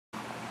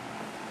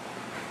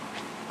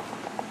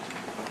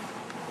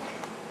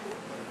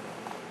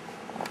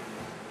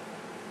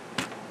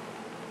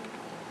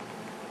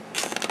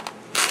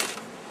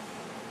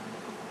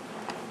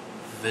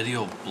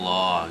Video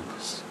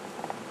blogs.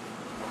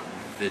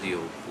 Video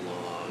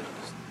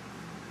blogs.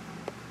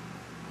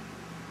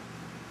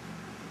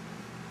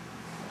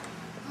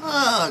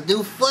 Oh,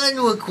 do fun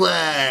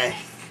request.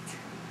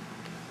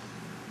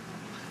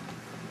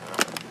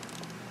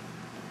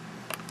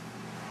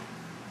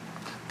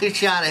 Good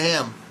shot of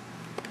him.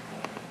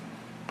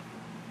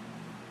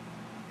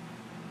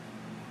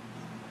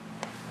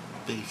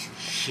 Piece of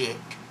shit.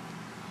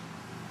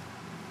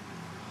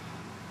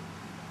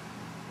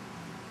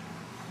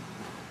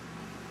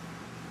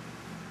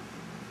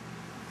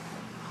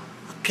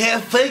 I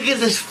can't figure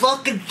this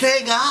fucking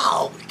thing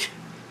out.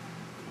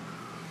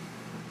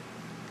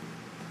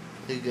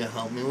 You gonna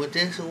help me with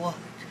this or what?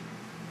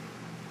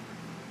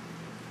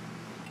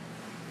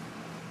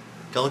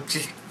 Don't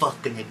just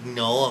fucking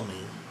ignore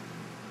me.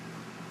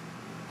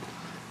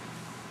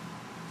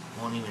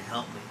 Won't even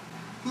help me.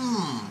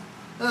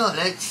 Oh,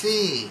 let's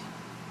see.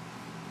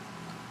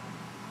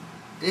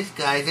 This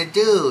guy's a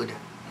dude.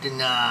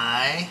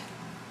 Deny.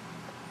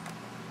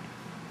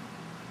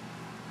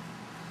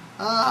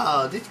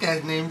 Oh, this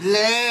guy's named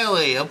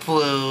Lawee.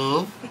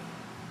 Approve.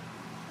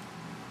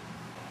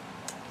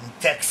 And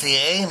Sexy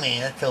Amy.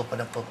 Let's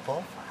open up a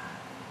profile.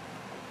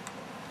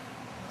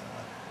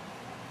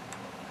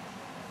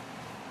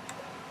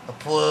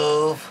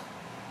 Approve.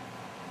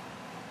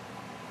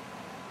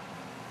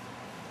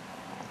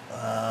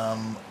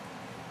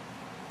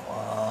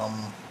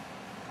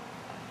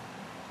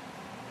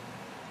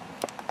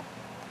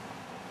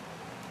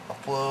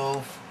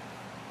 Approve.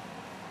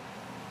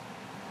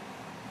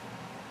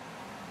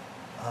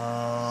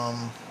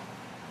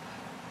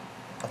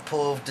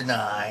 Approve,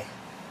 deny.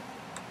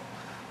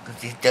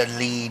 Because it's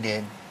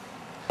deleted.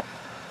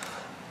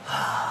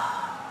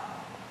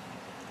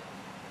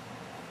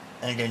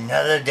 And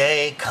another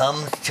day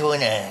comes to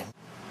an end.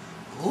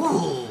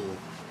 Ooh.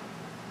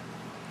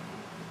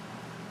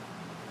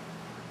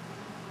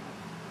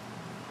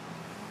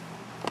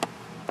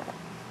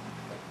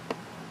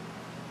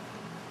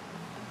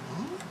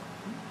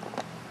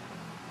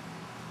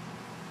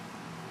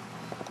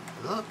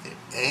 Look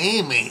at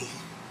Amy.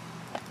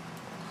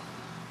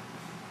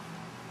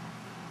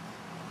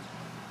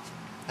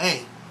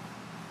 Hey,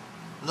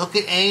 look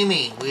at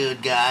Amy,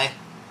 weird guy.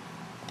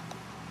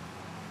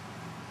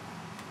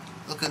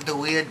 Look at the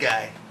weird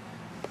guy.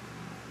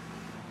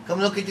 Come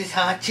look at this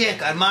hot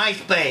chick on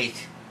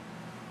MySpace.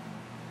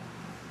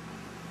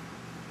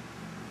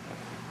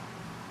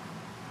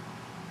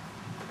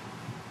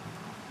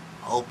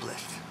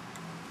 Hopeless.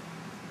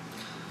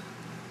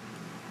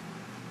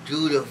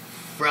 Judah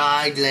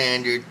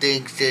Friedlander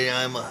thinks that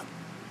I'm a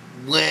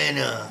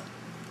winner.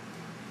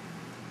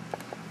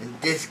 And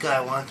this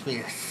guy wants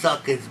me to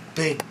suck his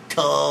big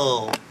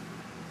toe.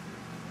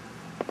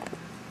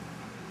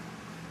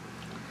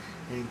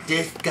 And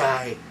this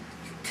guy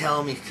is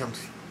telling me some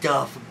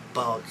stuff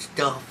about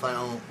stuff I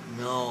don't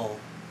know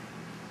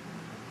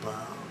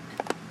about.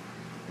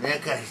 And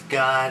that guy's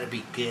gotta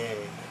be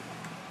gay.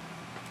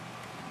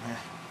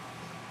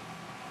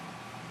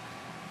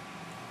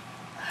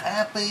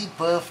 Happy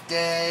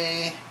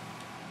birthday.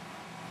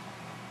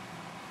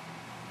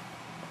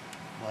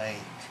 Wait.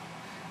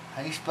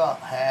 How do you spell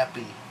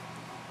happy?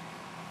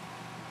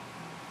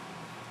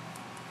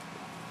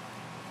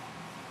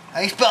 How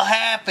do you spell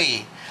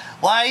happy?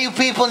 Why are you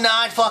people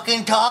not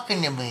fucking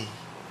talking to me?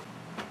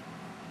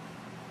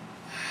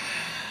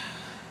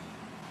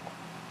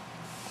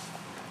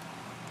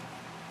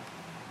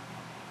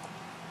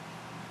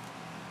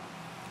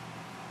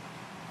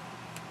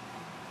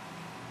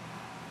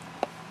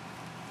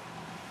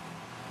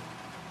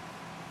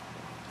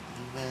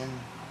 Even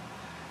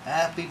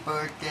happy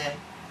birthday,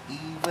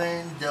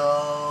 even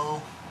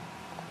though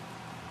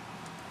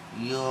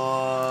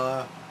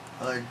you're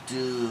a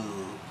dude.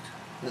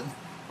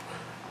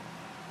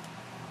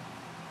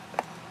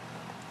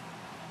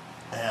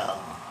 Yeah.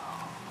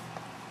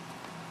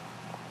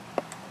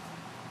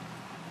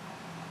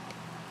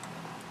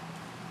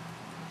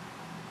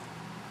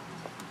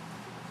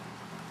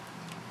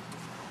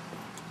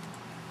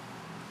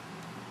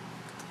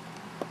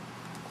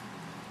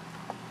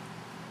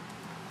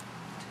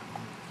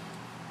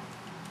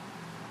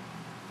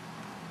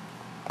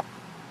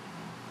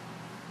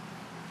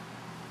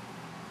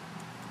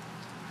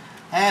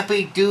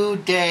 Happy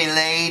Dude Day,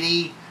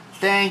 lady.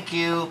 Thank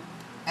you.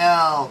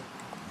 L.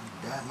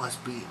 That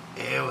must be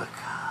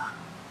Erica.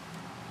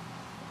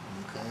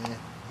 Okay.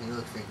 He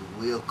looks like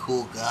a real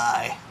cool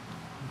guy.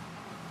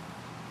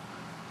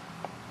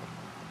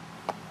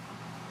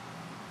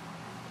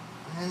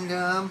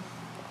 And,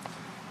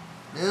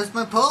 there's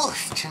my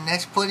post. And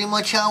that's pretty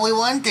much how we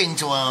run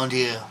things around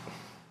here.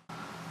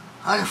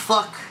 How the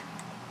fuck?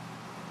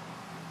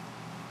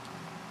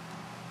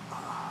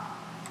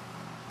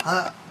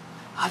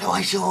 How do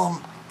I show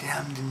him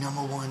that I'm the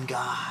 #1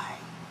 guy?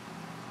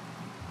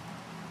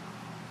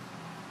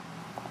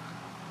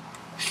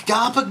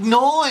 Stop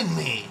ignoring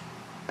me!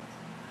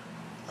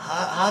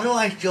 How do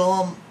I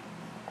show him,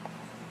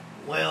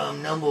 well,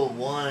 I'm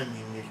 #1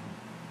 in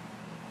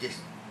this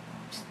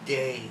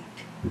state?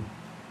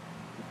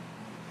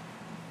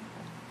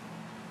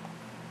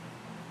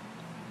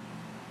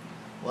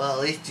 Well, at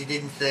least you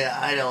didn't say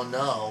I don't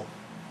know.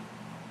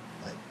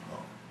 Like,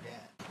 oh,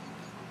 yeah.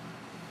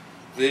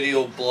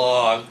 Video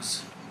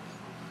blogs.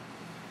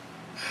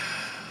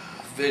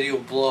 Video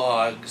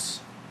blogs.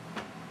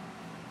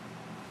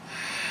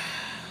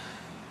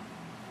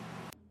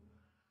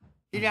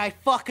 Did I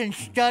fucking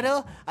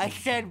stutter? I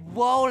said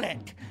roll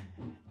it.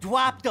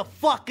 Drop the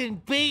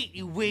fucking beat,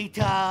 you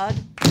retard.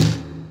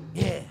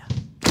 Yeah.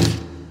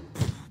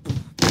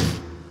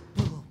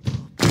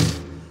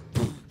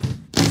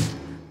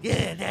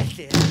 Yeah, that's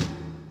it.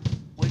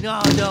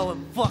 Ronaldo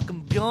and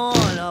fucking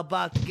Bjorn are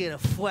about to get a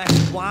fresh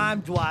rhyme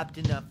dropped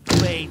in their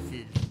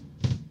faces.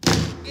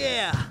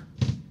 Yeah.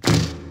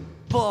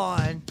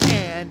 Born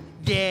and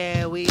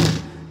there we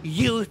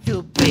used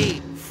to be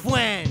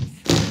friends.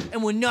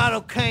 And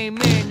Ronaldo came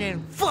in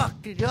and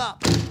fucked it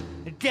up.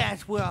 And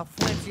that's where our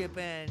friendship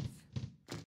ends.